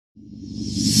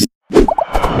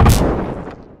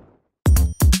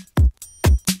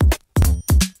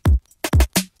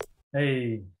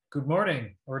Hey, good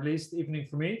morning, or at least evening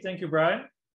for me. Thank you, Brian.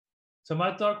 So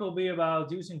my talk will be about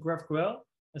using GraphQL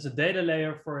as a data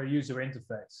layer for a user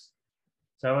interface.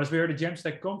 So as we are at the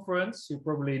Jamstack conference, you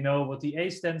probably know what the A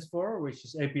stands for, which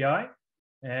is API.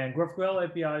 And GraphQL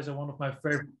APIs are one of my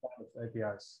favorite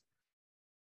APIs.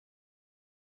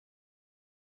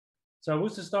 So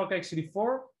who's this talk actually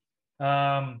for?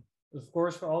 Of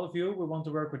course, for all of you who want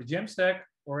to work with the Jamstack,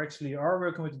 or actually are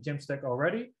working with the Jamstack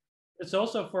already. It's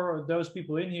also for those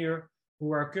people in here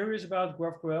who are curious about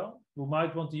GraphQL, who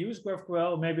might want to use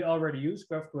GraphQL, maybe already use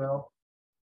GraphQL.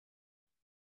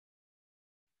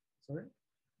 Sorry?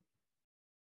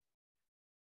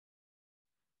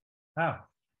 Ah,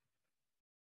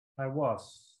 I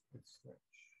was. Let's switch.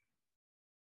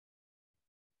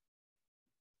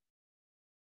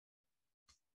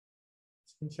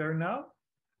 Screen sharing now?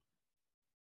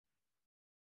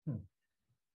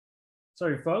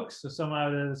 Sorry, folks. So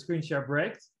somehow the screen share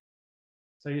braked.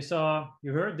 So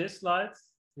you heard this slide,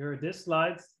 you heard this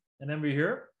slide, and then we're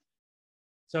here.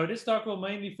 So this talk will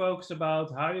mainly focus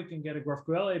about how you can get a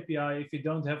GraphQL API if you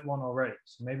don't have one already.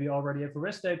 So maybe you already have a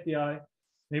REST API,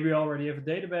 maybe you already have a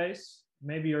database,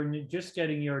 maybe you're just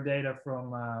getting your data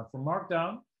from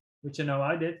Markdown, which I know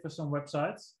I did for some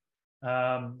websites.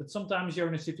 But sometimes you're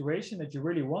in a situation that you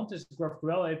really want this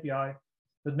GraphQL API,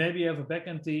 but maybe you have a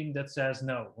backend team that says,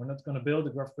 no, we're not going to build a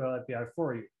GraphQL API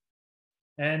for you.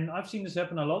 And I've seen this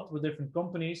happen a lot with different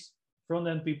companies,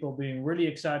 front-end people being really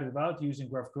excited about using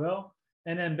GraphQL,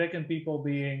 and then backend people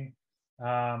being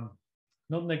not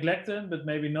neglected, but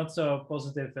maybe not so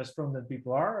positive as front-end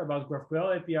people are about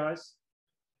GraphQL APIs.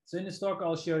 So in this talk,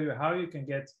 I'll show you how you can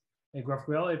get a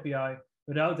GraphQL API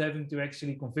without having to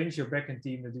actually convince your backend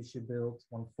team that they should build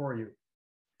one for you.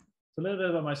 So a little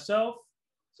bit about myself.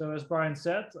 So as Brian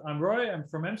said, I'm Roy, I'm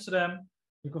from Amsterdam.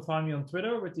 You can find me on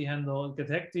Twitter with the handle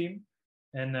GetHackTeam.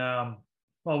 And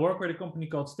well, work with a company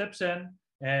called StepZen.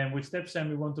 And with StepZen,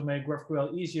 we want to make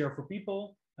GraphQL easier for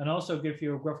people and also give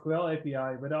you a GraphQL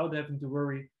API without having to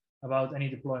worry about any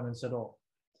deployments at all.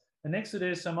 And next to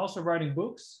this, I'm also writing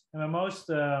books. And my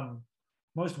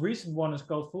most recent one is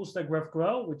called Full Stack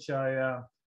GraphQL, which I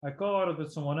co-authored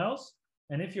with someone else.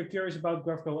 And if you're curious about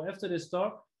GraphQL after this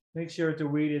talk, make sure to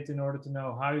read it in order to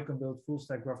know how you can build full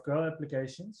stack GraphQL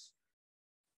applications.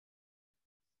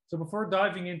 So before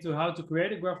diving into how to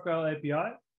create a GraphQL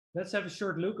API, let's have a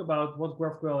short look about what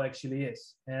GraphQL actually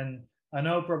is. And I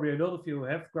know probably a lot of you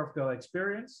have GraphQL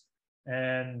experience,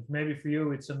 and maybe for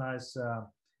you it's a nice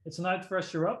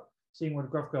fresher up, seeing what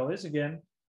GraphQL is again.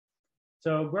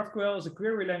 So GraphQL is a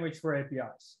query language for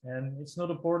APIs, and it's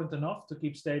not important enough to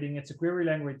keep stating it's a query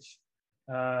language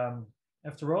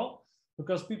after all,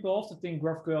 because people often think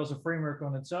GraphQL is a framework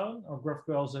on its own, or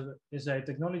GraphQL is a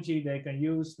technology they can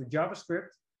use with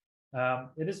JavaScript.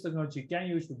 It is technology you can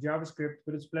use with JavaScript,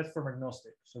 but it's platform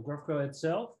agnostic. So GraphQL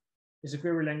itself is a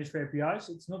query language for APIs.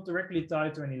 It's not directly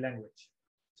tied to any language.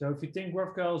 So if you think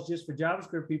GraphQL is just for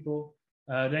JavaScript people,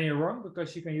 then you're wrong,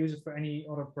 because you can use it for any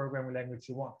other programming language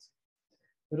you want.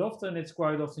 But often it's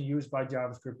quite often used by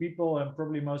JavaScript people, and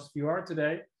probably most of you are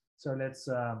today. So let's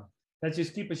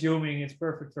just keep assuming it's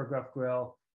perfect for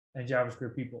GraphQL and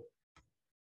JavaScript people.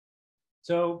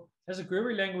 So as a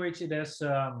query language, it has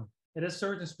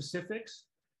certain specifics,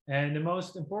 and the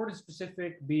most important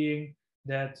specific being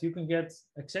that you can get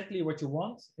exactly what you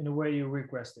want in the way you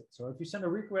request it. So if you send a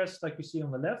request like you see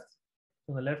on the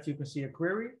left you can see a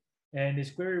query, and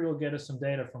this query will get us some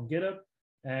data from GitHub.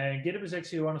 And GitHub is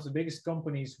actually one of the biggest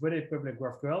companies with a public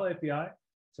GraphQL API.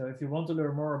 So if you want to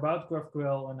learn more about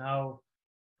GraphQL and how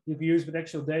you can use with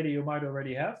actual data you might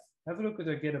already have a look at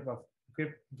the GitHub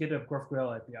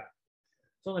GraphQL API.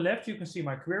 So on the left, you can see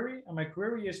my query, and my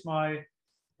query is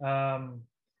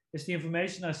is the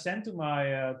information I send to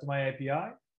my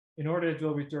API in order it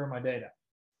will return my data.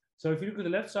 So if you look at the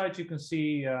left side, you can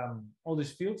see all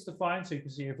these fields defined. So you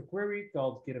can see I have a query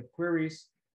called GitHub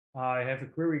queries. I have a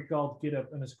query called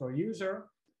GitHub_user.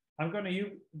 I'm going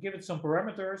to give it some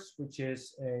parameters, which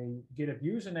is a GitHub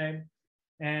username,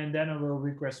 and then I will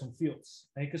request some fields.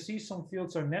 And you can see some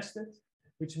fields are nested,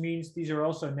 which means these are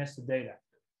also nested data.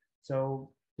 So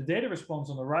the data response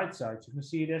on the right side, you can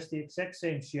see it has the exact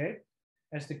same shape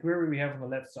as the query we have on the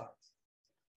left side.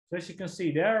 So as you can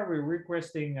see there, we're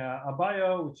requesting a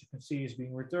bio, which you can see is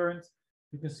being returned.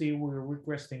 You can see we're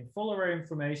requesting follower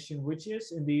information, which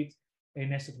is indeed a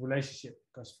nested relationship,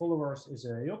 because followers is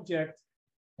an object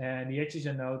and the edges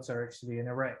and nodes are actually an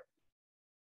array.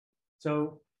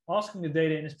 So asking the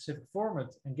data in a specific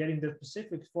format and getting that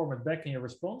specific format back in your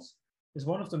response is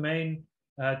one of the main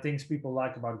things people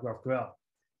like about GraphQL.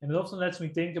 And it often lets me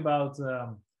think about,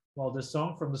 well, the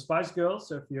song from the Spice Girls.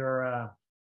 So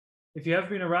if you have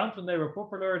been around when they were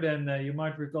popular, then you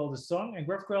might recall the song. And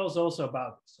GraphQL is also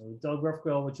about it. So you tell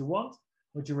GraphQL what you want,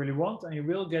 what you really want, and you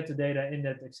will get the data in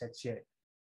that exact shape.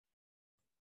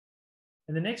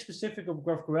 And the next specific of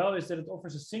GraphQL is that it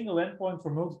offers a single endpoint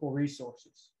for multiple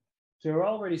resources. So you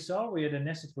already saw we had a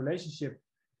nested relationship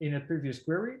in a previous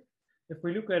query. If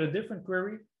we look at a different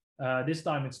query, this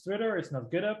time it's Twitter, it's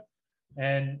not GitHub.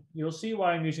 And you'll see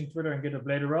why I'm using Twitter and GitHub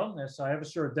later on, as I have a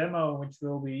short demo which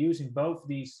will be using both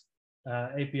these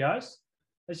APIs.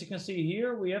 As you can see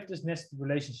here, we have this nested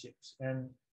relationships. And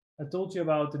I told you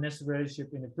about the nested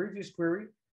relationship in the previous query,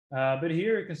 but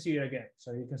here you can see it again.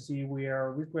 So you can see we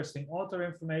are requesting author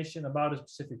information about a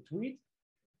specific tweet,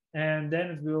 and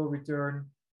then it will return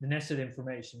the nested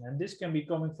information. And this can be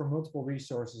coming from multiple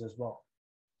resources as well.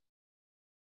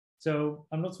 So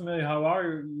I'm not familiar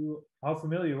how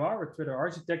familiar you are with Twitter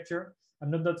architecture. I'm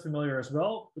not that familiar as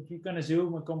well, but you can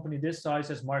assume a company this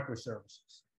size as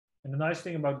microservices. And the nice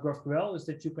thing about GraphQL is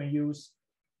that you can use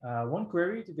one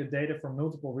query to get data from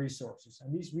multiple resources.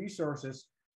 And these resources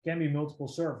can be multiple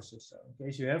services. So in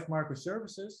case you have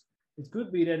microservices, it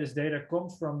could be that this data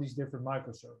comes from these different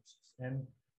microservices. And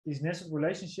these nested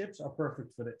relationships are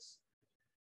perfect for this.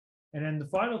 And then the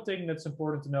final thing that's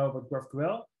important to know about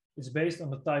GraphQL is based on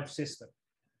the type system.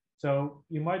 So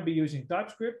you might be using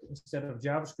TypeScript instead of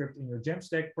JavaScript in your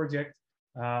Jamstack project.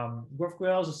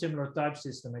 GraphQL is a similar type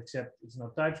system, except it's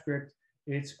not TypeScript,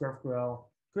 it's GraphQL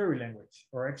query language,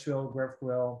 or actual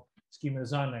GraphQL schema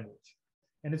design language.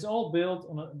 And it's all built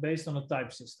based on a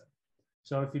type system.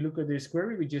 So if you look at this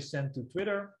query we just sent to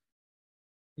Twitter,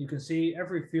 you can see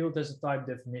every field has a type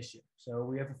definition. So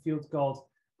we have a field called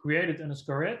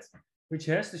created_red, which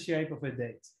has the shape of a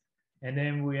date. And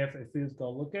then we have a field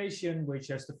called location, which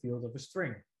has the field of a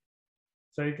string.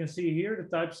 So you can see here the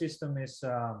type system is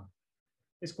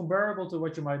comparable to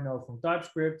what you might know from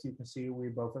TypeScript. You can see we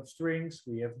both have strings,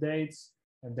 we have dates,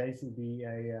 and dates would be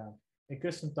a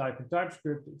custom type in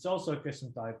TypeScript. It's also a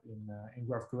custom type in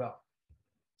GraphQL.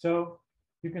 So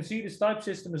you can see this type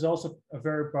system is also a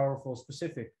very powerful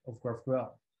specific of GraphQL.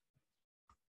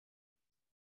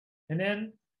 And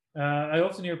then I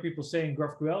often hear people saying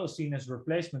GraphQL is seen as a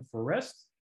replacement for REST.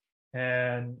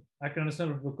 And I can understand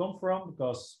where people come from,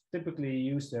 because typically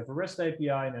you used to have a REST API,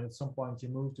 and then at some point you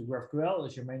move to GraphQL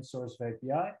as your main source of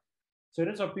API. So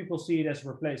that's how people see it as a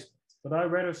replacement. But I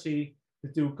rather see the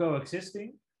two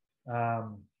coexisting,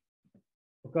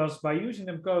 because by using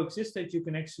them coexisted, you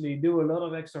can actually do a lot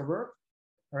of extra work,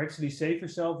 or actually save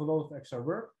yourself a lot of extra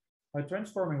work by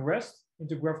transforming REST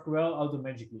into GraphQL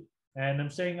automagically. And I'm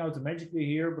saying automagically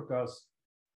here because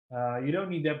you don't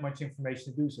need that much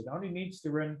information to do so. It only needs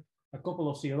to run a couple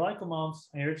of CLI commands,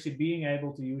 and you're actually being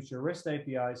able to use your REST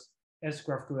APIs as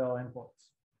GraphQL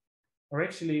endpoints. Or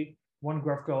actually one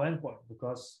GraphQL endpoint,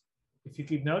 because if you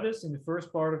keep notice in the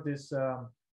first part of this,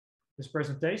 this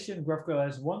presentation, GraphQL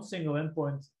has one single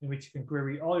endpoint in which you can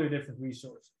query all your different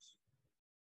resources.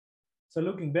 So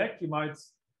looking back, you might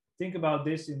think about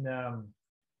this in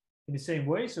the same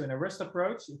way. So in a REST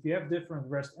approach, if you have different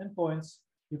REST endpoints,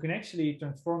 you can actually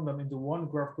transform them into one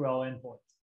GraphQL endpoint,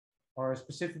 or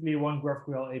specifically one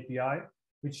GraphQL API,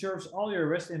 which serves all your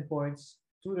REST endpoints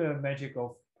through the magic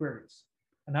of queries.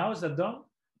 And how is that done?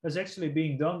 That's actually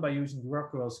being done by using the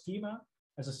GraphQL schema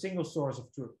as a single source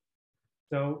of truth.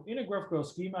 So in a GraphQL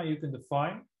schema, you can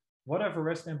define whatever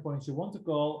REST endpoints you want to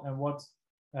call and what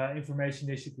information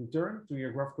they should return to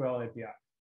your GraphQL API.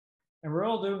 And we're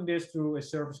all doing this through a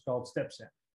service called StepSend.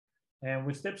 And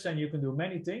with StepSend, you can do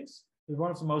many things. But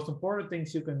one of the most important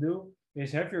things you can do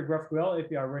is have your GraphQL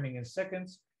API running in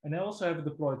seconds, and also have it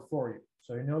deployed for you.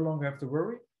 So you no longer have to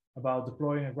worry about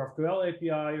deploying a GraphQL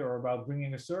API or about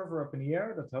bringing a server up in the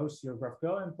air that hosts your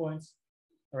GraphQL endpoints,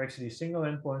 or actually a single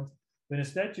endpoint. But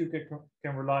instead, you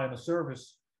can rely on a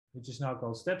service, which is now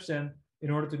called StepSend, in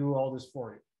order to do all this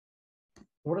for you.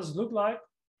 What does it look like?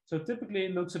 So typically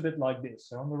it looks a bit like this.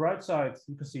 So on the right side,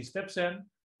 you can see StepSend.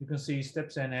 You can see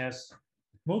StepSend has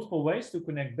multiple ways to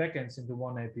connect backends into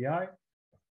one API.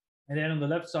 And then on the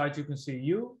left side, you can see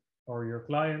you or your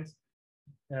client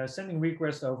sending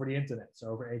requests over the internet, so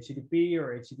over HTTP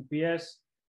or HTTPS.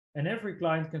 And every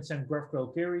client can send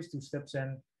GraphQL queries to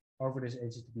StepSend over this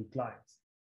HTTP client,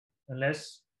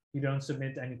 unless you don't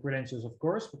submit any credentials, of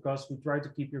course, because we try to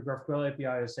keep your GraphQL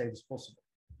API as safe as possible.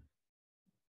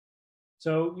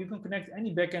 So you can connect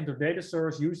any backend or data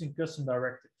source using custom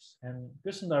directives. And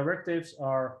custom directives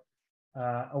are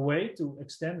a way to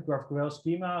extend GraphQL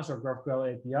schemas or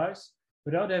GraphQL APIs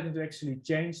without having to actually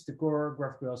change the core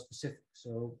GraphQL specifics.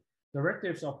 So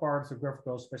Directives are part of the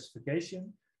GraphQL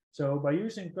specification. So by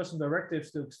using custom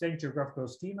directives to extend your GraphQL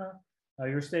schema,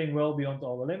 you're staying well beyond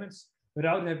all the limits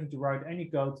without having to write any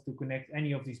code to connect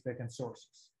any of these backend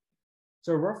sources.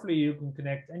 So roughly, you can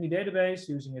connect any database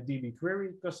using a DB query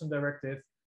custom directive,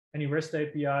 any REST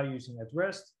API using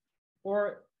 @REST,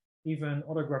 or even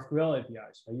other GraphQL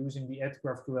APIs by using the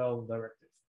 @GraphQL directive.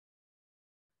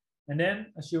 And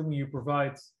then, assuming you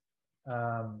provide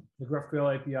the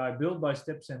GraphQL API built by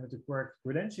StepSend with the correct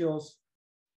credentials,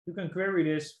 you can query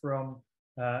this from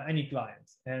any client.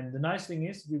 And the nice thing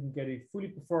is you can get a fully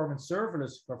performant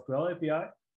serverless GraphQL API.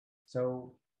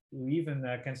 So you even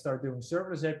can start doing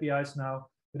serverless APIs now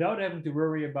without having to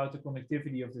worry about the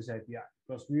connectivity of this API,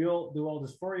 because we'll do all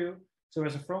this for you. So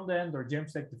as a front-end or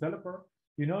Jamstack developer,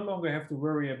 you no longer have to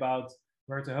worry about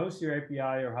where to host your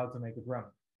API or how to make it run.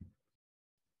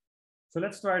 So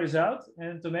let's try this out.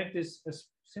 And to make this as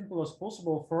simple as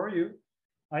possible for you,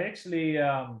 I actually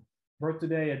brought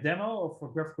today a demo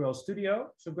of GraphQL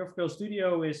Studio. So GraphQL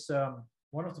Studio is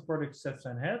one of the products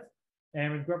StepSend have.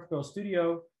 And with GraphQL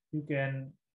Studio, you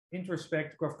can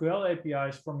introspect GraphQL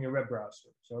APIs from your web browser.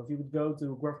 So if you would go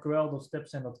to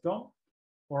graphql.stepsend.com,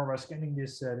 or by scanning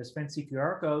this fancy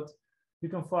QR code, you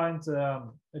can find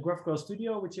a GraphQL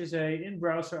Studio, which is a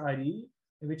in-browser IDE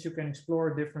in which you can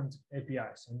explore different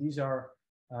APIs. And these are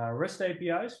REST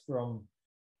APIs from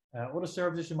other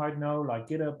services you might know, like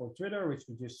GitHub or Twitter, which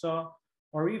we just saw,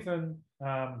 or even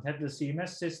headless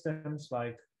CMS systems,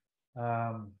 like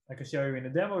I can show you in the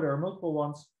demo. There are multiple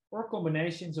ones, or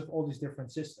combinations of all these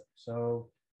different systems. So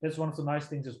that's one of the nice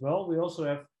things as well. We also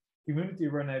have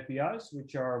community-run APIs,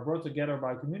 which are brought together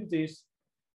by communities,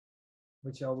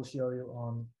 which I will show you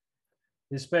on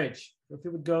this page. So if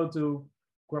you would go to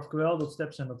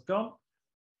graphql.stepsend.com,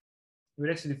 you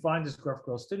would actually find this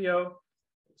GraphQL Studio,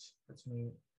 which lets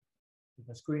me make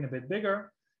my screen a bit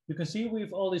bigger. You can see we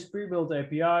have all these pre-built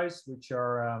APIs, which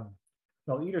are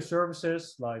well, either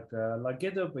services like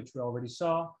GitHub, which we already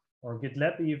saw, or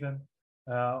GitLab even,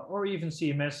 or even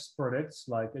CMS products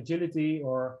like Agility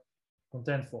or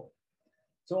Contentful.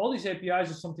 So all these APIs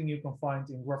are something you can find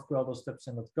in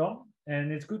graphql.stepsend.com,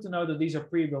 and it's good to know that these are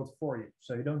pre-built for you.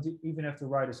 So you don't even have to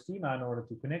write a schema in order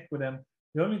to connect with them.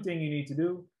 The only thing you need to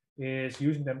do is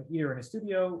using them either in a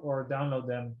studio or download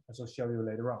them, as I'll show you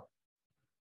later on.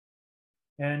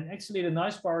 And actually, the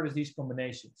nice part is these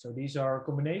combinations. So these are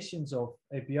combinations of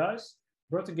APIs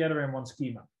brought together in one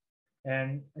schema.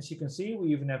 And as you can see, we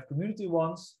even have community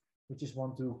ones, which is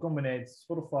one to combine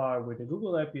Spotify with the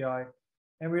Google API.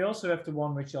 And we also have the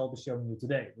one which I'll be showing you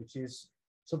today, which is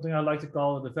something I like to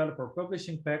call a developer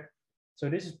publishing pack. So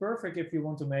this is perfect if you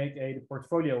want to make a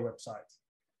portfolio website.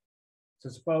 So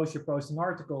suppose you're posting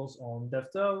articles on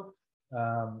DevTo,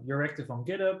 you're active on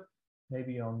GitHub,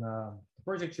 maybe on the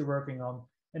project you're working on,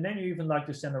 and then you even like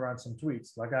to send around some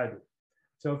tweets like I do.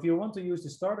 So if you want to use the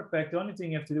starter pack, the only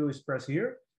thing you have to do is press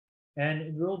here, and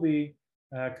it will be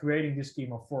creating this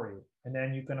schema for you. And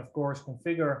then you can, of course,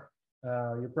 configure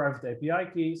your private API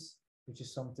keys, which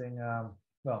is something,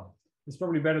 well, it's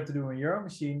probably better to do on your own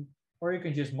machine, or you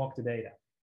can just mock the data.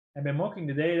 And by mocking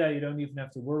the data, you don't even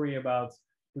have to worry about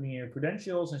putting in your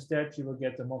credentials. Instead, you will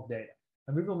get the mock data.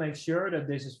 And we will make sure that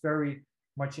this is very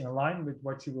much in line with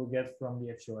what you will get from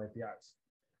the actual APIs.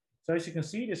 So as you can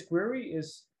see, this query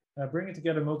is bringing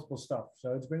together multiple stuff.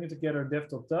 So it's bringing together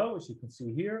dev.to, as you can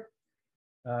see here.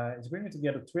 It's bringing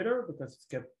together Twitter, because it's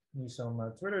kept me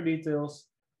some Twitter details.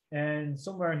 And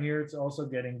somewhere in here, it's also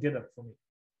getting GitHub for me.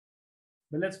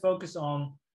 But let's focus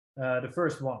on the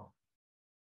first one.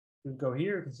 We go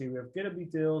here, you can see we have GitHub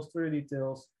details, Twitter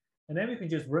details, and then we can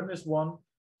just run this one.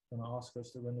 I'm going to ask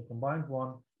us to run the combined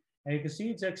one. And you can see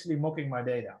it's actually mocking my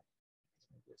data.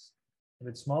 Let's make this a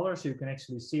bit smaller so you can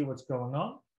actually see what's going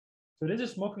on. So this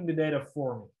is mocking the data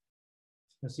for me.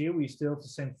 As you can see, we still have the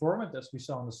same format as we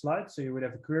saw on the slide. So you would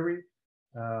have a query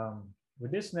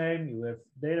with this name, you have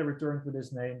data returned with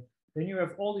this name, then you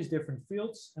have all these different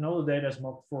fields and all the data is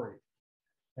mocked for you.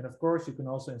 And of course, you can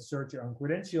also insert your own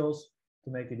credentials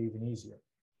to make it even easier.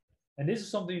 And this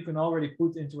is something you can already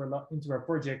put into our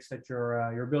projects that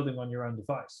you're building on your own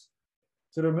device.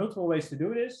 So there are multiple ways to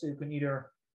do this. So you can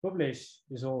either publish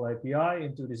this whole API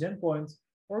into this endpoint,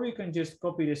 or you can just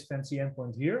copy this fancy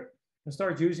endpoint here and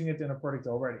start using it in a product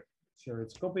already. Sure,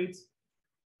 it's copied.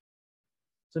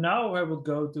 So now I will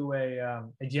go to a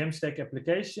Jamstack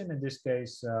application, in this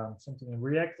case, something in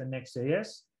React and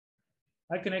Next.js.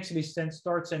 I can actually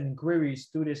start sending queries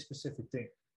to this specific thing.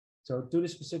 So to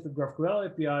this specific GraphQL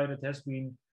API that has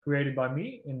been created by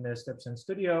me in the StepSend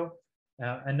Studio.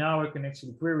 And now I can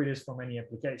actually query this from any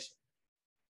application.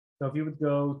 So if you would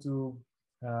go to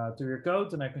to your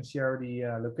code, and I can share the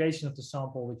location of the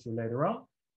sample with you later on.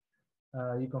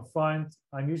 You can find,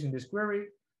 I'm using this query.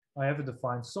 I have it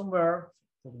defined somewhere,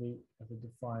 probably have it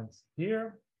defined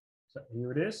here. So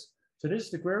here it is. So this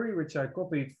is the query which I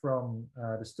copied from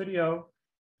the studio.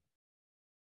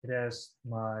 It has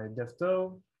my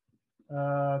DevTow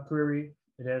query.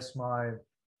 It has my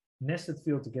nested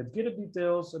field to get GitHub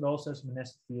details. It also has my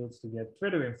nested fields to get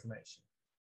Twitter information.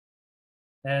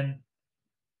 And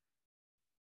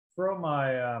from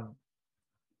my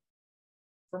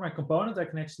component, I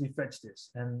can actually fetch this.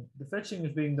 And the fetching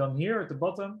is being done here at the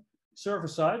bottom, server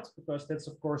side, because that's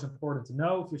of course important to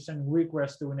know. If you're sending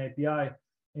requests to an API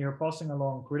and you're passing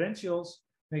along credentials,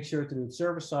 make sure to do it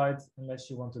server side unless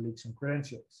you want to leak some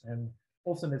credentials. And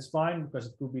often it's fine because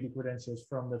it could be the credentials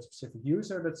from that specific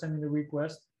user that's sending the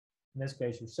request. In this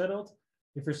case, you're settled.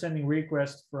 If you're sending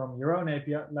requests from your own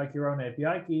API, like your own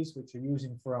API keys, which you're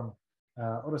using from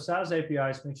other SaaS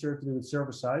APIs, make sure to do it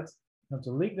server side, not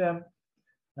to leak them.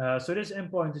 So this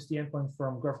endpoint is the endpoint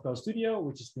from GraphQL Studio,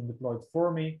 which has been deployed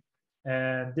for me.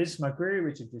 And this is my query,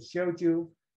 which I just showed you.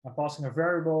 I'm passing a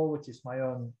variable, which is my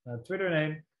own Twitter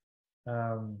name,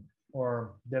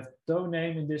 or DevTow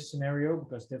name in this scenario,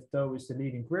 because DevTow is the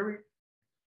leading query.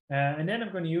 And then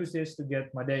I'm going to use this to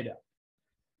get my data.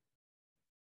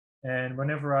 And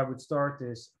whenever I would start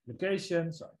this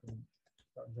application, so I can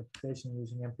start the application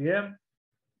using npm.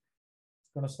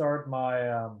 It's going to start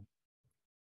my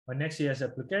my Next.js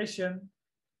application.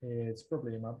 It's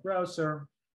probably in my browser.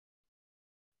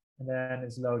 And then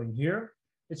it's loading here.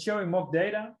 It's showing mock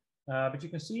data, but you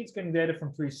can see it's getting data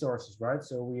from 3 sources, right?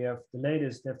 So we have the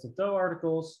latest DevTow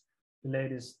articles, the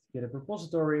latest GitHub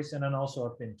repositories, and then also a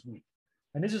pinned tweet.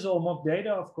 And this is all mock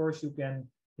data. Of course, you can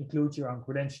include your own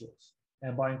credentials.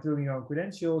 And by including your own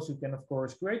credentials, you can, of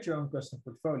course, create your own custom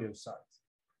portfolio site.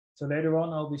 So later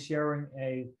on, I'll be sharing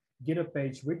a GitHub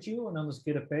page with you. And on this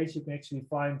GitHub page, you can actually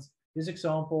find this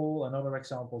example and other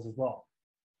examples as well.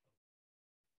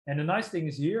 And the nice thing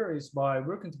is here is by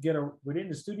working together within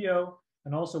the studio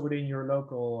and also within your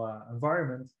local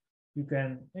environment, you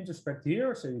can introspect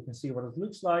here. So you can see what it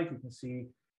looks like. You can see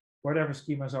whatever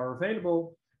schemas are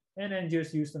available, and then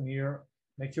just use them here.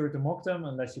 Make sure to mock them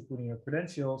unless you put in your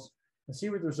credentials, and see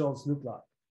what the results look like.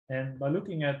 And by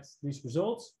looking at these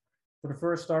results, for the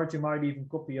first start, you might even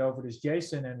copy over this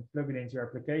JSON and plug it into your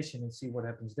application and see what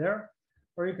happens there.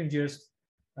 Or you can just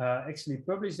actually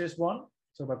publish this one.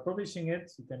 So by publishing it,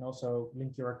 you can also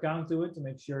link your account to it to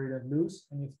make sure you don't lose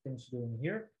any of the things you're doing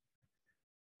here.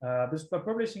 Just by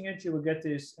publishing it, you will get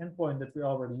this endpoint that we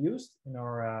already used in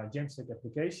our Jamstack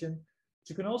application. But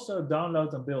you can also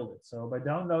download and build it. So by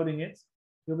downloading it,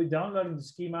 you'll be downloading the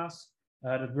schemas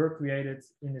that were created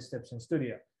in the steps in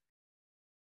Studio.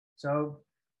 So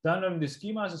downloading the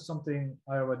schemas is something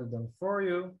I already done for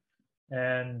you.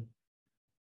 And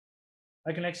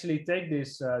I can actually take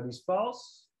these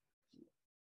files,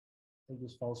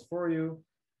 for you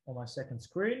on my second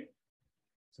screen.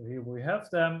 So here we have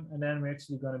them, and then we're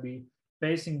actually going to be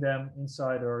pasting them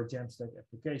inside our Jamstack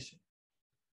application.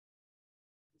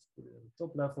 Let's put it at the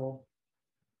top level.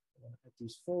 I'm going to add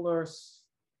these folders.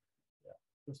 Yeah,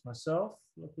 just myself,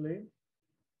 luckily.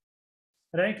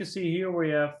 And then you can see here we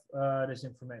have this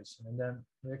information, and then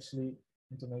we actually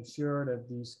need to make sure that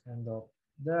these end up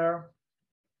there.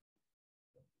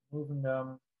 Moving them,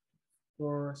 of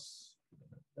course,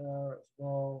 there as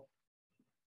well.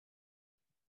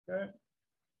 Okay.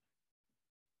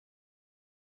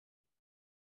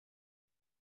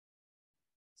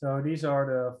 So these are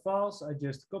the files I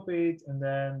just copied, and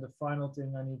then the final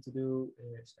thing I need to do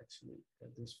is actually get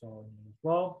this file in as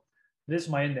well. This is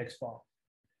my index file.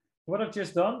 What I've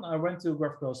just done, I went to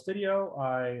GraphQL Studio,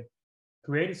 I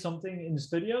created something in the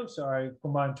studio. So I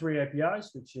combined 3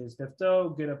 APIs, which is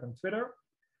DevTow, GitHub, and Twitter.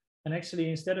 And actually,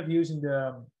 instead of using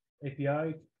the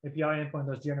API endpoint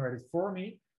that's generated for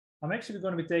me, I'm actually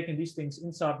going to be taking these things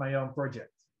inside my own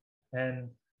project. And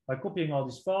by copying all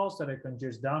these files that I can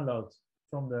just download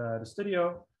from the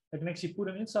studio, I can actually put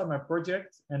them inside my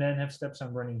project and then have steps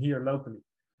I'm running here locally.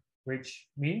 Which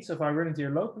means if I run it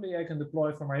here locally, I can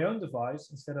deploy from my own device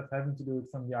instead of having to do it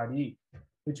from the IDE.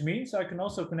 Which means I can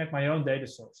also connect my own data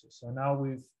sources. So now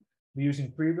we're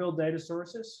using pre-built data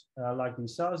sources like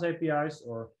these SaaS APIs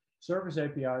or service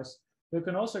APIs. We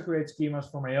can also create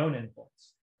schemas for my own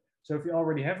endpoints. So if you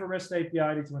already have a REST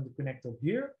API that you want to connect up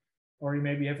here, or you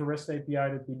maybe have a REST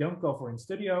API that we don't cover in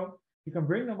Studio, you can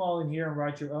bring them all in here and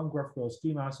write your own GraphQL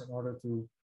schemas in order to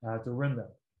run them.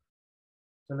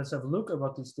 So let's have a look at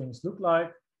what these things look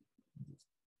like. Just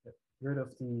get rid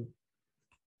of the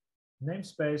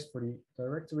namespace for the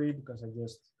directory because I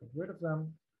just got rid of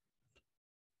them.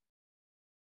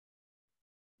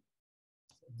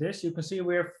 this, you can see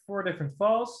we have 4 different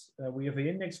files. We have an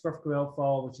index GraphQL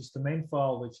file, which is the main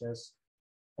file, which has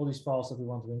all these files that we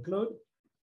want to include.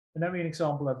 And then we have an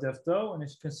example of DevTo, and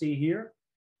as you can see here,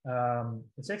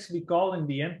 it's actually calling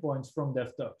the endpoints from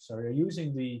DevTo. So you're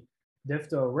using the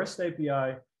DevTo REST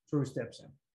API through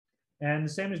StepSend. And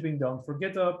the same is being done for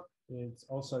GitHub. It's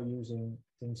also using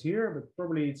things here, but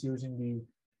probably it's using the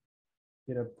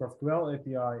GitHub GraphQL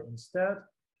API instead.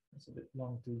 It's a bit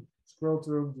long to scroll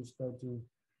through. Just go to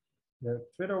the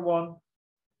Twitter one.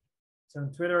 So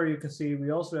on Twitter, you can see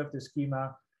we also have the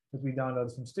schema that we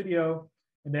downloaded from Studio.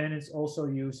 And then it's also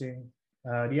using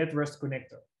the @REST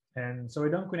connector. And so I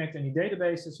don't connect any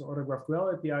databases or other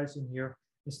GraphQL APIs in here.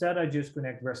 Instead, I just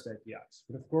connect REST APIs.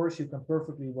 But of course, you can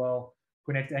perfectly well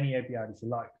connect any API that you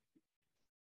like.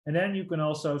 And then you can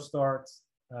also start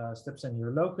StepSend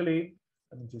here locally.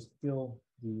 Let me just kill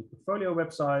the portfolio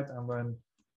website and run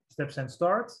StepSend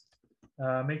start.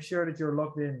 Make sure that you're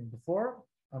logged in before.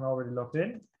 I'm already logged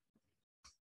in.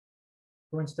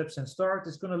 When StepSend start,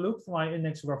 it's going to look for my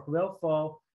index GraphQL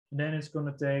file, and then it's going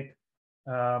to take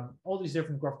all these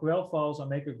different GraphQL files and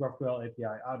make a GraphQL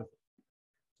API out of it.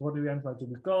 So what do we want to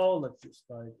be called? Let's just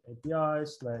type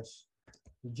API/the-gem,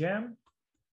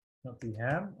 not the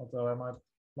ham, although I might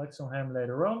like some ham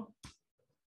later on.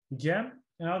 The gem,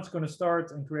 and now it's going to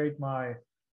start and create my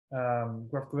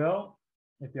GraphQL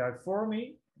API for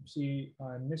me. See,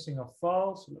 I'm missing a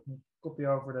file, so let me copy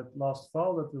over that last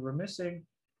file that we were missing.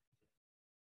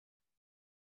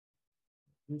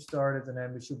 Restart it, and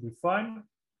then we should be fine.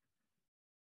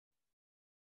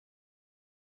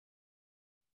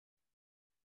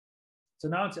 So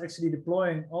now it's actually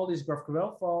deploying all these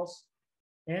GraphQL files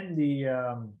and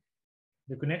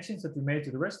the connections that we made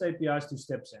to the REST APIs to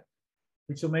StepSend,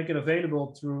 which will make it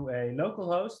available through a local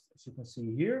host, as you can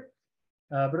see here.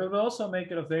 But it will also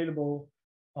make it available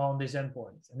on this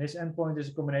endpoint. And this endpoint is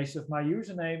a combination of my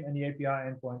username and the API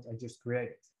endpoint I just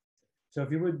created. So if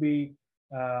you would be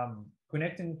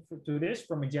connecting to this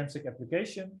from a Jamstack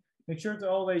application, make sure to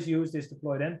always use this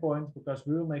deployed endpoint because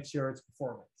we will make sure it's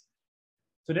performant.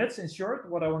 So that's in short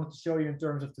what I wanted to show you in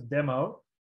terms of the demo.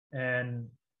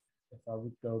 And if I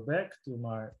would go back to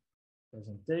my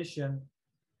presentation,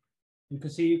 you can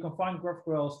see you can find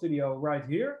GraphQL Studio right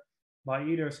here by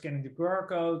either scanning the QR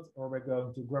code or by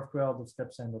going to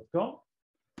graphql.stepsend.com.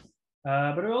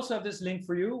 But I also have this link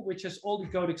for you, which is all the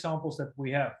code examples that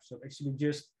we have. So actually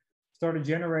just started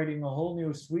generating a whole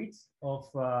new suite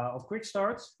of quick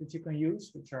starts that you can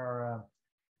use, which are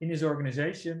in this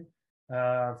organization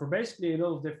for basically a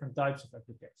lot of different types of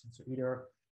applications. So either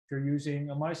if you're using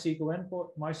a MySQL endpoint,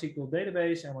 MySQL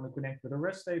database and want to connect with a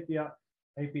REST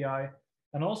API,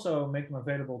 and also make them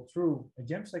available through a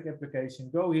Jamstack application,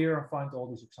 go here and find all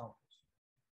these examples.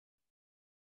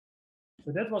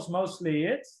 So that was mostly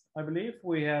it. I believe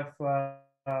we have,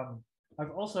 I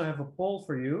also have a poll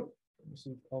for you. Let me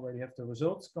see if I already have the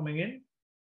results coming in.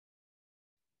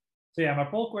 So yeah, my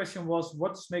poll question was,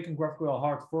 what's making GraphQL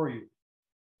hard for you?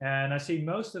 And I see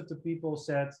most of the people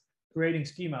said creating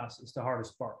schemas is the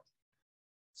hardest part.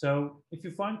 So if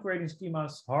you find creating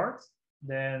schemas hard,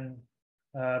 then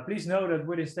please know that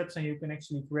within StepSend you can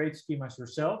actually create schemas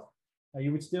yourself.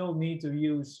 You would still need to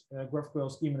use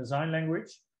GraphQL schema design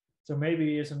language. So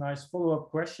maybe it's a nice follow-up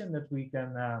question that we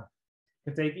can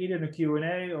take either in a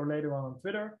Q&A or later on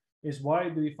Twitter, is why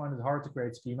do you find it hard to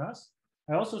create schemas?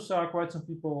 I also saw quite some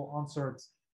people answered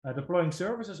deploying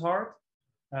servers is hard.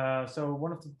 So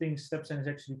one of the things StepSend is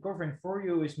actually covering for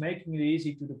you is making it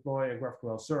easy to deploy a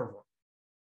GraphQL server.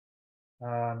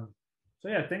 So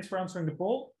yeah, thanks for answering the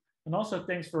poll. And also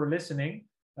thanks for listening.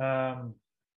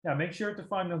 Yeah, make sure to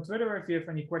find me on Twitter if you have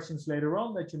any questions later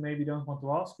on that you maybe don't want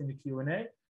to ask in the Q&A.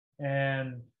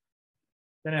 And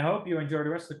then I hope you enjoy the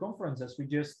rest of the conference as we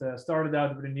just started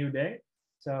out with a new day.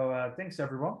 So thanks,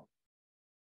 everyone.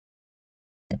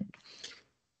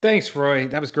 Thanks, Roy.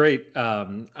 That was great.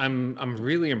 I'm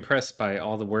really impressed by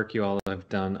all the work you all have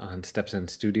done on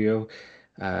StepSend Studio.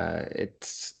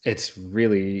 It's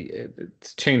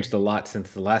changed a lot since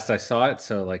the last I saw it.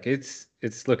 So like it's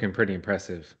looking pretty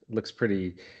impressive. It looks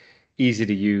pretty easy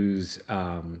to use.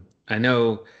 I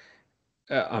know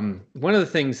one of the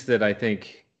things that I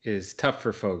think is tough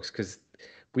for folks, because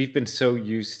we've been so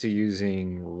used to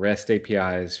using REST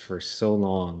APIs for so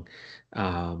long,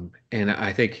 and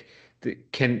I think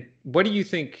what do you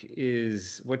think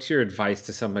what's your advice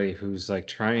to somebody who's like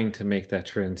trying to make that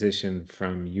transition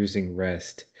from using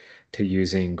REST to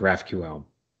using GraphQL?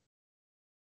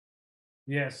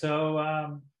 Yeah, so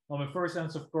well, my first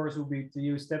answer, of course, would be to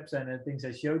use StepSend and things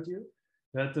I showed you.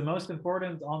 But the most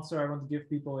important answer I want to give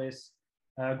people is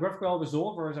GraphQL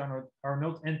resolvers are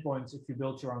not endpoints if you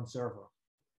build your own server.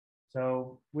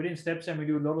 So within StepSend, we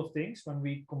do a lot of things. When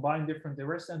we combine different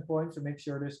REST endpoints, we make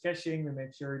sure there's caching, we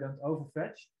make sure you don't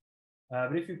overfetch.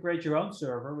 But if you create your own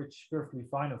server, which is perfectly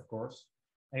fine, of course,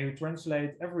 and you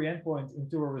translate every endpoint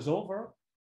into a resolver,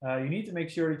 you need to make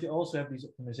sure that you also have these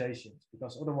optimizations,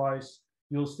 because otherwise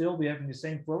you'll still be having the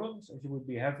same problems as you would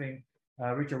be having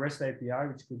with your REST API,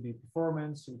 which could be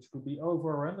performance, which could be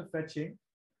over or under fetching.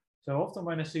 So often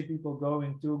when I see people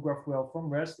going to GraphQL from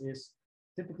REST is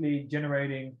typically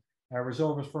generating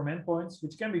resolvers from endpoints,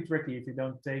 which can be tricky if you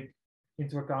don't take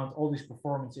into account all these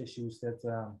performance issues that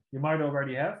you might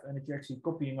already have and that you're actually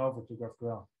copying over to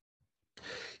GraphQL.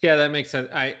 Yeah, that makes sense.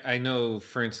 I know,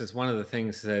 for instance, one of the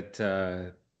things that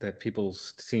that people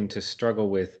seem to struggle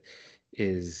with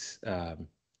is,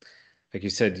 like you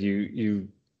said, you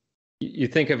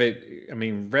think of it, I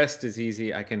mean, REST is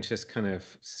easy. I can just kind of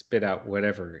spit out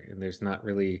whatever, and there's not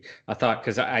really a thought,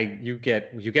 because you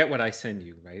get what I send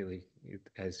you, right? Like,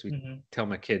 as we tell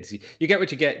my kids, you get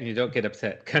what you get and you don't get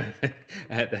upset, kind of,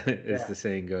 as the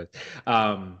saying goes.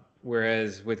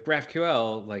 Whereas with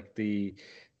GraphQL, like the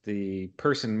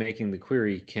person making the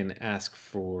query can ask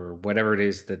for whatever it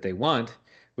is that they want,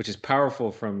 which is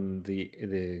powerful from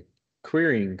the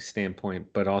querying standpoint,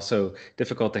 but also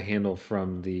difficult to handle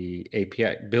from the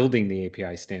API, building the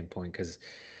API standpoint, because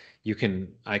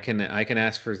I can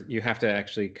ask for, you have to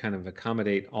actually kind of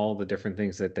accommodate all the different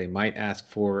things that they might ask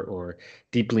for, or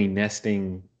deeply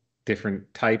nesting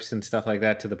different types and stuff like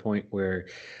that, to the point where,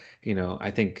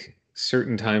 I think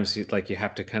certain times like you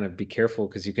have to kind of be careful,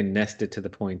 because you can nest it to the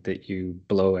point that you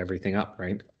blow everything up,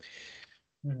 right?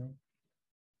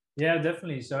 Yeah,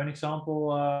 definitely. So an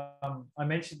example, I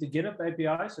mentioned the GitHub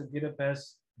API. So GitHub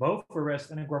has both a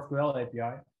REST and a GraphQL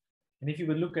API. And if you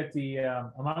would look at the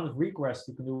amount of requests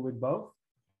you can do with both,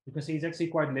 you can see it's actually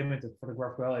quite limited for the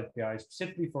GraphQL API,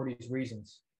 specifically for these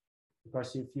reasons.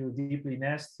 Because if you deeply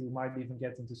nest, you might even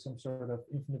get into some sort of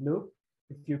infinite loop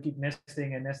if you keep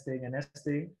nesting and nesting and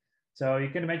nesting. So you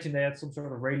can imagine they had some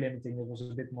sort of rate limiting that was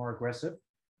a bit more aggressive.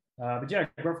 But yeah,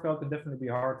 GraphQL can definitely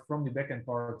be hard from the backend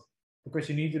part, because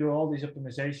you need to do all these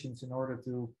optimizations in order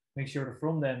to make sure the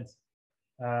front end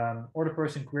or the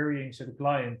person querying, so the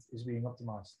client, is being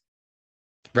optimized.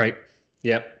 Right.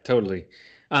 Yep, totally.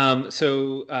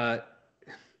 So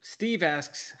Steve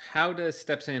asks, how does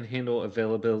StepSand handle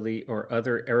availability or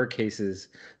other error cases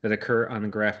that occur on the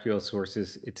GraphQL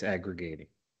sources it's aggregating?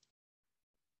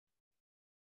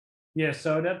 Yeah,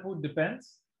 so that would depend.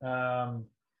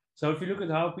 So if you look at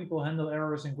how people handle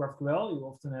errors in GraphQL, you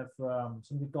often have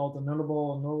something called a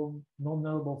nullable,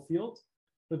 non-nullable field.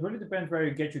 But it really depends where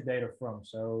you get your data from.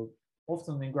 So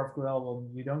often in GraphQL,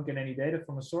 when you don't get any data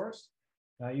from a source,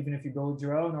 even if you build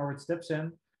your own or it steps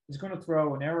in, it's going to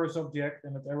throw an errors object,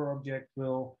 and that error object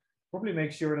will probably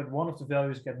make sure that one of the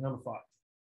values get nullified.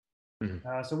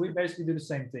 So we basically do the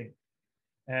same thing.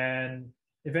 And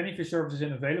if any of your service is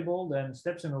unavailable, then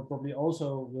StepSend will probably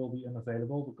also will be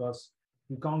unavailable, because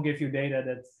we can't give you data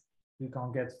that we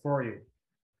can't get for you.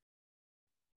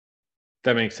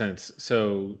 That makes sense.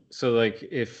 So like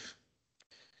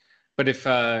but if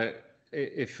I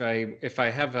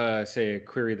have say a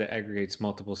query that aggregates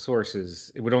multiple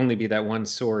sources, it would only be that one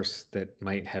source that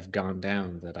might have gone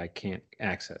down that I can't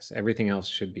access. Everything else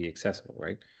should be accessible,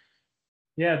 right?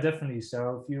 Yeah, definitely.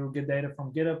 So if you get data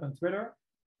from GitHub and Twitter,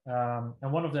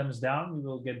 and one of them is down, you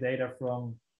will get data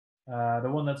from the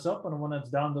one that's up, and the one that's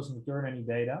down doesn't return any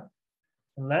data,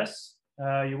 unless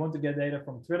you want to get data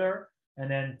from Twitter, and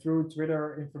then through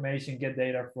Twitter information get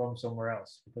data from somewhere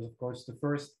else. Because of course the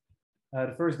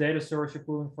first data source you're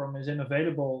pulling from is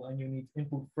unavailable, and you need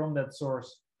input from that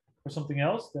source for something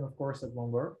else, then of course that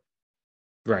won't work.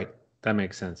 Right. That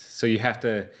makes sense. So you have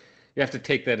to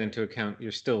take that into account.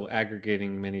 You're still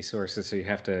aggregating many sources, so you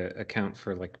have to account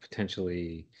for like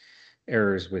potentially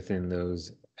errors within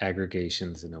those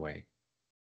aggregations in a way.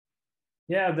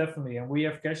 Yeah, definitely. And we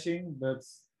have caching, but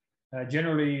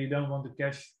generally you don't want to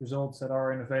cache results that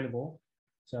are unavailable.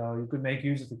 So you could make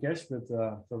use of the cache, but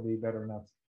probably better not.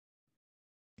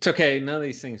 It's okay. None of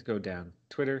these things go down.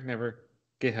 Twitter never,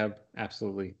 GitHub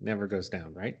absolutely never goes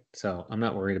down, right? So I'm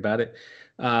not worried about it.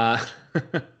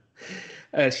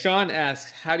 Uh, Sean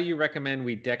asks, how do you recommend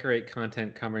we decorate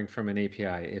content coming from an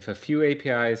API? If a few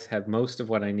APIs have most of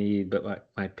what I need, but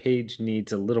my page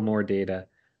needs a little more data,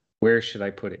 where should I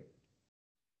put it?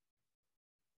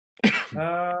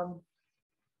 Yeah,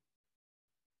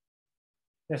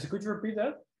 so could you repeat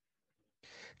that?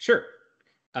 Sure.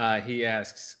 He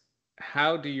asks,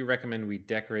 how do you recommend we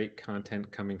decorate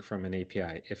content coming from an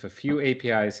API? If a few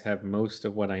APIs have most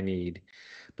of what I need,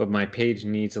 but my page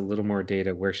needs a little more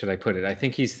data, where should I put it? I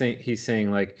think he's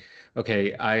saying like,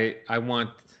 okay, I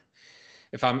want,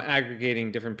 if I'm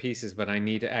aggregating different pieces, but I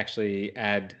need to actually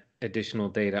add additional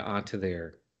data onto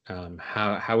there,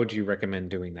 how would you recommend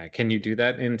doing that? Can you do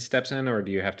that in StepSend, or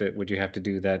would you have to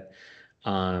do that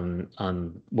on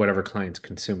whatever client's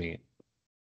consuming it?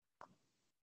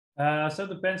 So it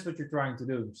depends what you're trying to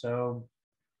do. So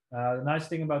the nice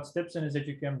thing about StepSend is that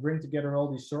you can bring together all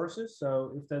these sources.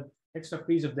 So if that extra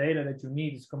piece of data that you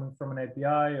need is coming from an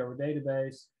API or a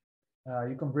database,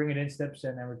 you can bring it in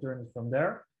StepSend and return it from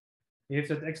there. If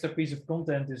that extra piece of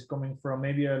content is coming from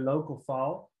maybe a local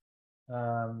file,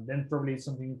 then probably it's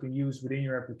something you can use within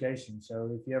your application. So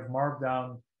if you have a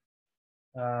markdown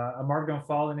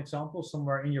file, an example,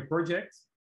 somewhere in your project,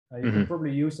 you can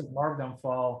probably use that markdown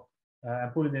file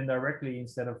and put it in directly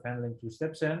instead of handling through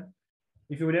StepSend.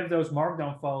 If you would have those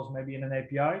markdown files maybe in an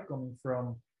API coming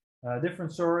from a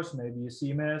different source, maybe a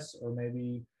CMS or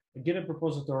maybe a GitHub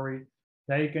repository,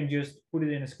 then you can just put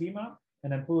it in a schema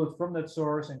and then pull it from that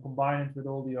source and combine it with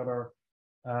all the other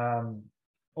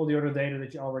data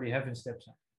that you already have in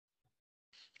StepSend.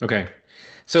 Okay,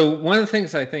 so one of the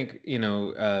things I think,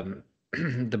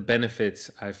 the benefits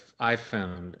I've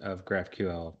found of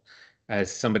GraphQL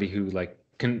as somebody who like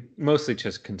mostly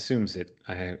just consumes it,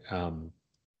 I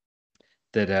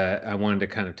wanted to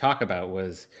kind of talk about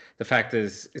was the fact that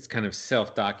it's kind of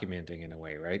self-documenting in a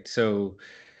way, right? So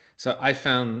I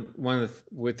found with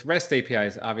REST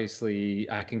APIs, obviously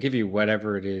I can give you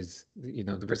whatever it is, the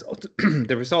result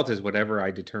the result is whatever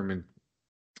I determine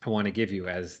I want to give you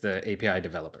as the API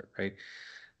developer, right?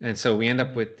 And so we end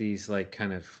up with these like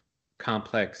kind of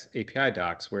complex API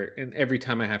docs and every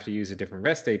time I have to use a different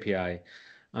REST API,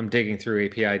 I'm digging through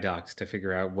API docs to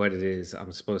figure out what it is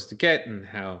I'm supposed to get and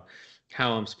how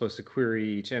I'm supposed to query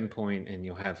each endpoint. And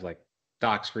you'll have like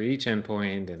docs for each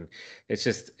endpoint. And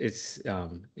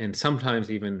and sometimes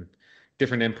even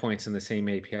different endpoints in the same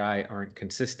API aren't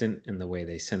consistent in the way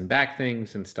they send back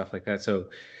things and stuff like that. So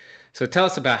tell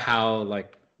us about how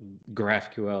like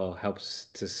GraphQL helps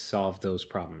to solve those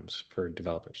problems for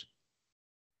developers.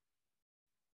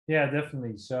 Yeah,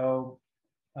 definitely. So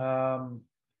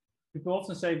people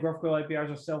often say GraphQL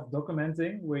APIs are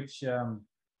self-documenting, which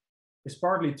is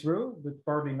partly true, but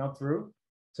partly not true.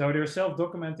 So they're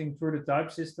self-documenting through the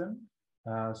type system.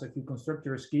 So if you construct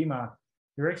your schema,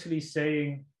 you're actually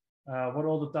saying what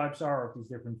all the types are of these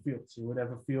different fields. You would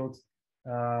have a field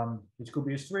which could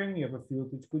be a string. You have a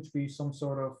field which could be some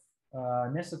sort of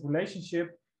nested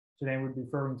relationship. So then we're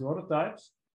referring to other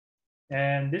types.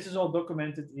 And this is all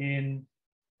documented in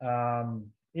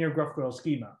your GraphQL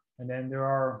schema. And then there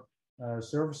are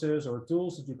services or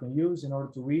tools that you can use in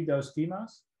order to read those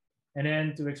schemas and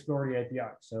then to explore the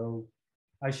API. So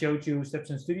I showed you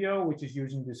StepSend Studio, which is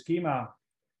using the schema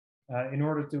in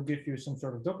order to give you some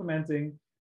sort of documenting.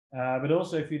 But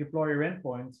also if you deploy your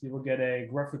endpoint, you will get a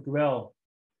GraphQL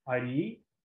IDE.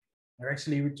 Or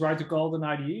actually, we try to call it an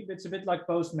IDE, but it's a bit like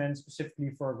Postman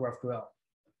specifically for GraphQL.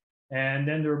 And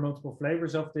then there are multiple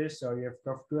flavors of this. So you have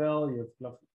GraphQL, you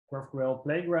have GraphQL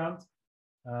Playground,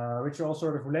 which are all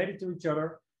sort of related to each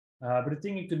other. But the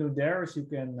thing you can do there is you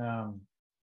can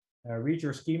read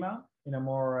your schema in a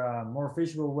more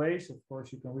visual way. So of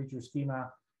course, you can read your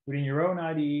schema within your own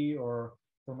IDE or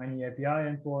from any API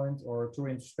endpoint or through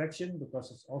introspection, because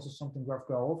it's also something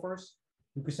GraphQL offers.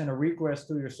 You can send a request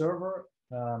to your server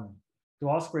to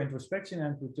ask for introspection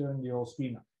and return the whole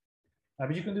schema.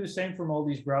 But you can do the same from all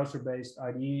these browser-based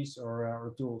IDEs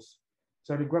or tools.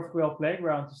 So the GraphQL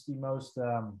Playground is the most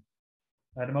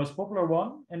popular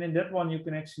one. And in that one, you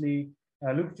can actually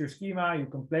look at your schema. You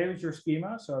can play with your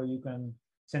schema. So you can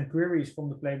send queries from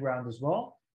the playground as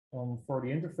well for the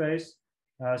interface.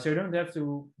 So you don't have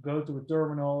to go to a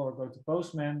terminal or go to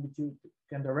Postman, but you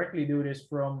can directly do this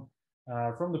from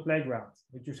the playground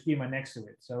with your schema next to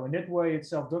it. So in that way, it's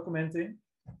self-documenting.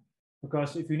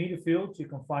 Because if you need a field, you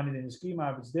can find it in the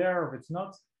schema if it's there or if it's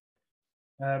not.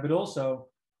 But also,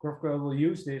 GraphQL will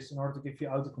use this in order to give you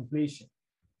auto-completion.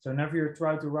 So whenever you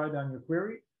try to write down your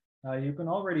query, you can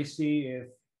already see if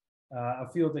a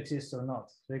field exists or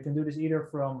not. So you can do this either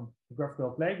from the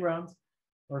GraphQL Playground,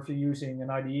 or if you're using an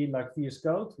IDE like VS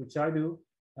Code, which I do,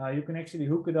 you can actually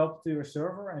hook it up to your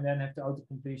server and then have the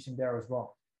auto-completion there as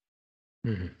well.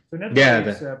 Mm-hmm. So in that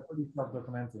way, it's pretty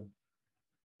self-documenting.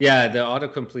 Yeah, the auto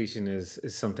completion is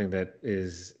something that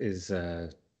is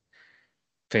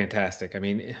fantastic. I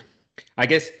mean, I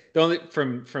guess the only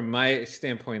from my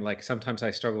standpoint, like sometimes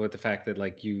I struggle with the fact that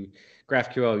like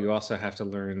GraphQL, you also have to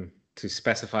learn to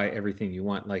specify everything you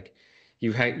want. Like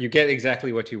you get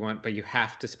exactly what you want, but you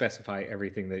have to specify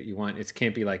everything that you want. It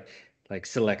can't be like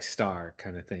select star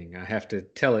kind of thing. I have to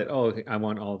tell it, oh, I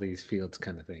want all these fields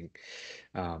kind of thing,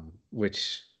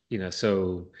 which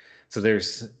so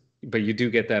there's but you do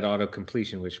get that auto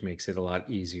completion, which makes it a lot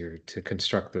easier to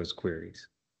construct those queries.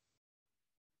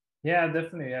 Yeah,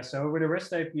 definitely. Yeah. So with a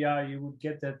REST API, you would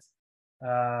get that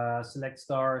select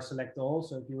star, select all.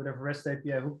 So if you would have a REST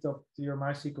API hooked up to your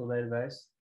MySQL database,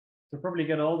 you'll probably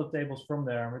get all the tables from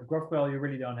there. And with GraphQL, you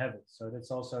really don't have it. So that's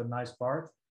also a nice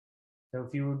part. So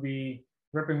if you would be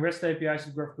wrapping REST APIs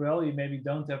with GraphQL, you maybe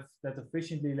don't have that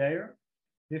efficiently layer.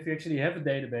 If you actually have a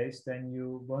database, then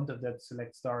you won't have that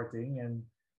select star thing, and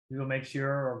we will make sure,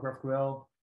 or GraphQL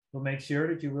will make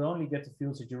sure that you will only get the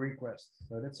fields that you request.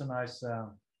 So that's a nice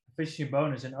efficiency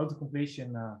bonus, and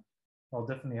auto-completion will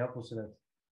definitely help us with that.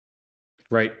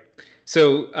 Right.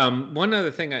 So one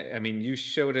other thing, I mean, you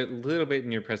showed it a little bit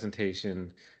in your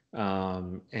presentation,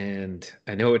 and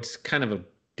I know it's kind of a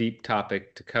deep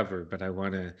topic to cover, but I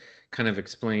want to kind of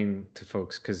explain to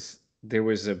folks because there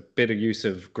was a bit of use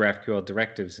of GraphQL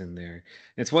directives in there.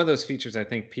 And it's one of those features I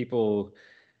think people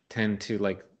tend to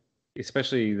like,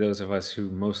 especially those of us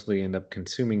who mostly end up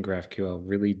consuming GraphQL,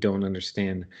 really don't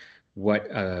understand what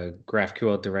a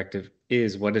GraphQL directive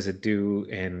is, what does it do,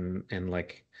 and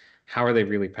like how are they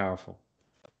really powerful?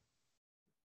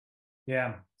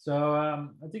 Yeah, so I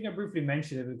think I briefly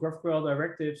mentioned it. The GraphQL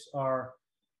directives are,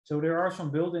 so there are some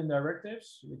built-in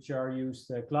directives which are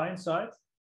used client side,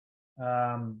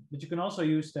 but you can also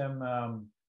use them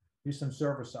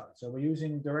server side. So we're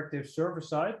using directives server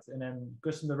side and then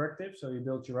custom directives. So you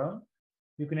build your own.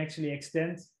 You can actually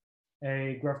extend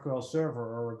a GraphQL server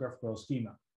or a GraphQL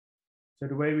schema. So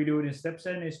the way we do it in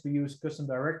StepSend is we use custom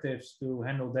directives to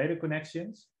handle data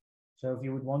connections. So if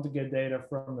you would want to get data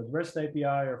from the REST API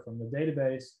or from the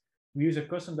database, we use a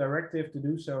custom directive to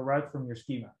do so right from your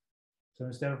schema. So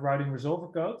instead of writing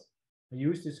resolver code, we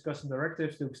use these custom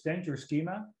directives to extend your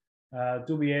schema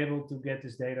to be able to get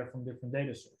this data from different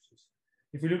data sources.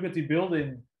 If you look at the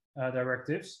built-in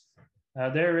directives,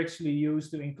 they're actually used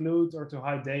to include or to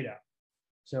hide data.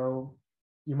 So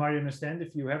you might understand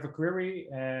if you have a query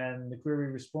and the query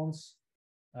response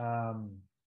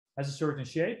has a certain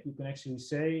shape, you can actually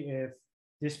say if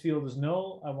this field is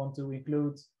null, I want to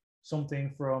include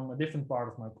something from a different part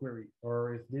of my query.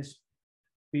 Or if this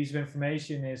piece of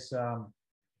information is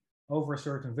over a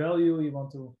certain value, you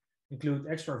want to include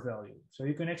extra value. So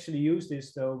you can actually use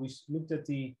this. So we looked at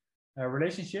the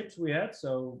relationships we had.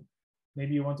 So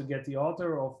maybe you want to get the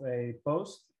author of a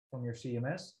post from your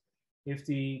CMS. If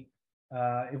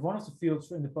one of the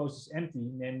fields in the post is empty,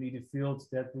 namely the field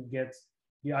that would get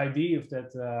the ID of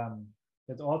that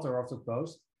author of the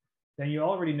post, then you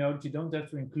already know that you don't have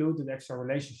to include that extra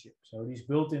relationship. So these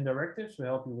built-in directives will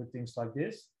help you with things like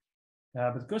this.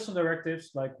 But custom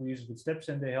directives, like we use with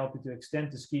StepSend, they help you to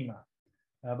extend the schema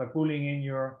by pulling in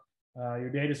your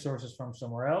data sources from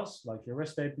somewhere else, like your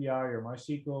REST API, your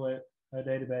MySQL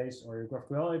database, or your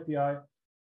GraphQL API,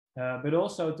 but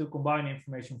also to combine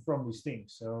information from these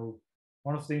things. So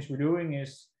one of the things we're doing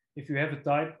is if you have a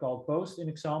type called post in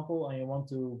example, and you want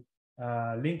to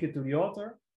link it to the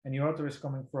author, and the author is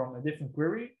coming from a different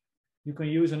query, you can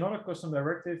use another custom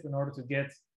directive in order to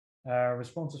get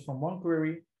responses from one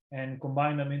query and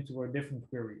combine them into a different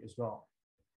query as well.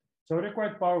 So they're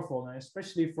quite powerful, and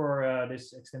especially for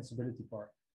this extensibility part.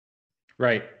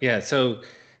 Right. Yeah. So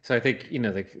I think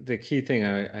the key thing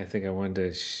I think I wanted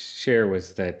to share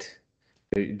was that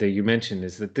you mentioned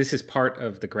is that this is part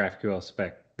of the GraphQL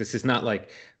spec. This is not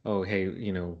like, oh, hey,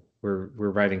 we're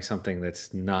writing something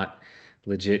that's not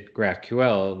legit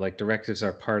GraphQL. Like directives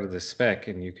are part of the spec,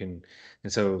 and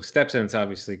so StepSend's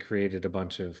obviously created a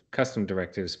bunch of custom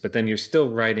directives, but then you're still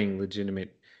writing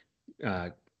legitimate,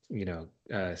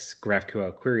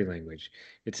 GraphQL query language.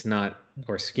 It's not,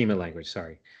 or schema language.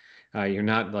 Sorry. You're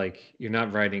not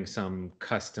writing some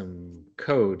custom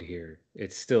code here.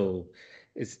 It's still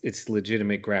it's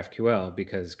legitimate GraphQL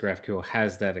because GraphQL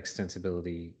has that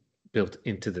extensibility built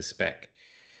into the spec.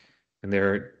 And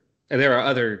there are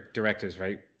other directives,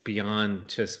 right, beyond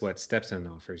just what StepSend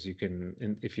offers. You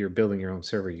can, if you're building your own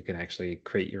server, you can actually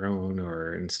create your own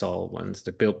or install ones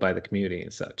that are built by the community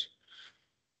and such.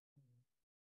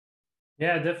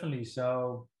 Yeah, definitely.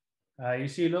 So you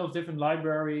see a lot of different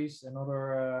libraries and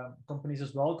other companies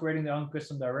as well creating their own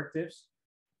custom directives.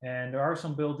 And there are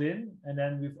some built in, and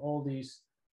then with all these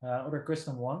other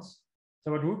custom ones.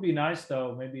 So it would be nice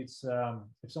though, maybe it's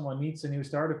if someone needs a new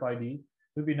startup ID,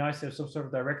 it would be nice to have some sort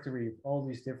of directory of all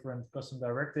these different custom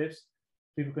directives.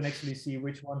 People can actually see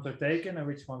which ones are taken and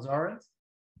which ones aren't.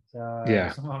 So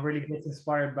if someone really gets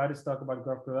inspired by this talk about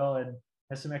GraphQL and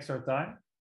has some extra time,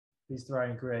 please try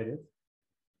and create it.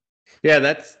 Yeah,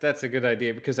 that's a good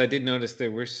idea because I did notice there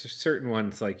were certain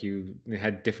ones like you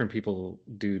had different people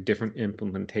do different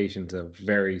implementations of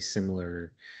very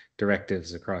similar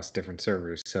directives across different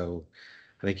servers. So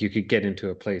I think you could get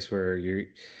into a place where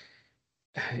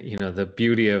the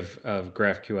beauty of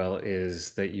GraphQL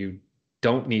is that you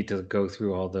don't need to go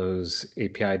through all those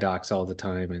API docs all the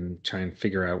time and try and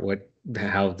figure out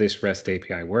how this REST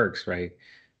API works, right?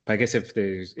 But I guess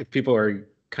if people are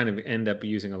kind of end up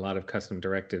using a lot of custom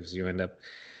directives, you end up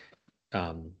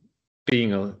being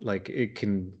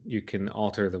you can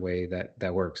alter the way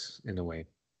that works in a way.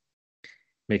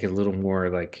 Make it a little more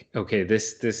like, okay,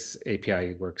 this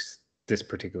API works this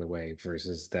particular way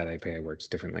versus that API works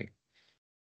differently.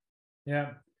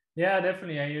 Yeah, yeah,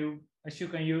 definitely. And you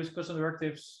can use custom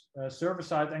directives server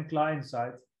side and client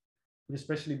side. It would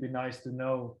especially be nice to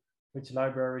know which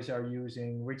libraries are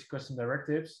using which custom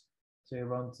directives, so you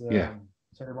won't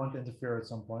so they won't interfere at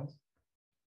some point.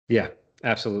 Yeah,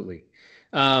 absolutely.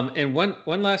 And one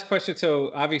last question.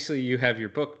 So obviously you have your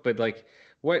book, but like,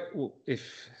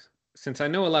 since I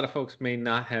know a lot of folks may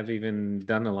not have even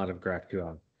done a lot of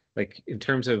GraphQL, like in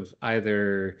terms of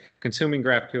either consuming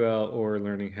GraphQL or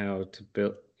learning how to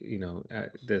build,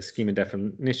 the schema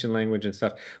definition language and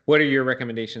stuff, what are your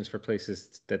recommendations for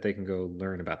places that they can go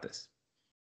learn about this?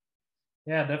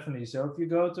 Yeah, definitely. So if you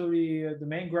go to the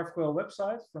main GraphQL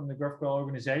website from the GraphQL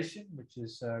organization, which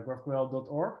is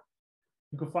graphql.org,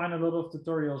 you can find a lot of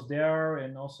tutorials there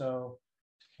and also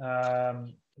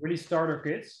really starter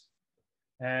kits.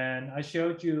 And I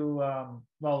showed you, a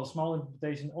small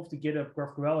implementation of the GitHub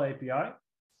GraphQL API.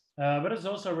 But it's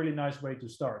also a really nice way to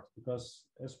start because,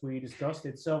 as we discussed,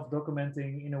 it's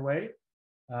self-documenting in a way.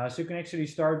 So you can actually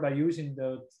start by using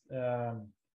the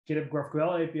GitHub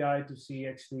GraphQL API to see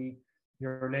actually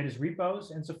your latest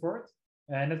repos and so forth.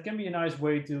 And it can be a nice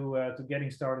way to getting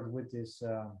started with this,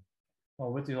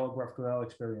 with the whole GraphQL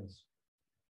experience.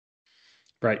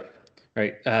 Right.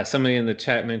 Right. Somebody in the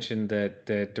chat mentioned that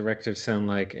the directives sound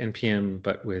like NPM,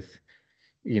 but with,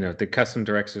 the custom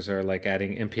directives are like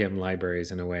adding NPM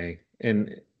libraries in a way,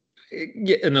 and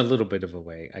in a little bit of a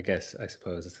way, I guess, I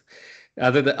suppose.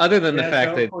 Other than the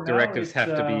fact that directives have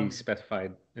to be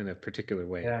specified in a particular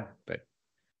way. Yeah. But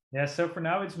yeah, so for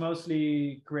now it's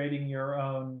mostly creating your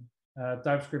own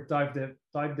TypeScript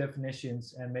type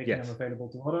definitions and making them available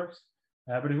to others.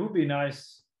 But it would be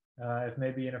nice if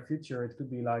maybe in the future it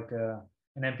could be like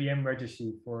an NPM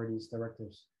registry for these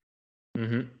directives.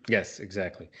 Mm-hmm. Yes,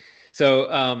 exactly. So,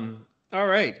 all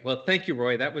right. Well, thank you,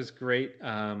 Roy. That was great.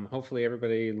 Hopefully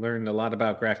everybody learned a lot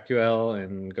about GraphQL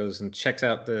and goes and checks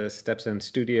out the StepsN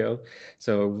Studio.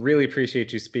 So really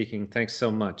appreciate you speaking. Thanks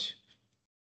so much.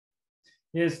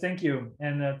 Yes, thank you.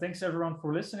 And thanks everyone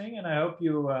for listening. And I hope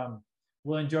you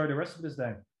will enjoy the rest of this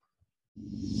day.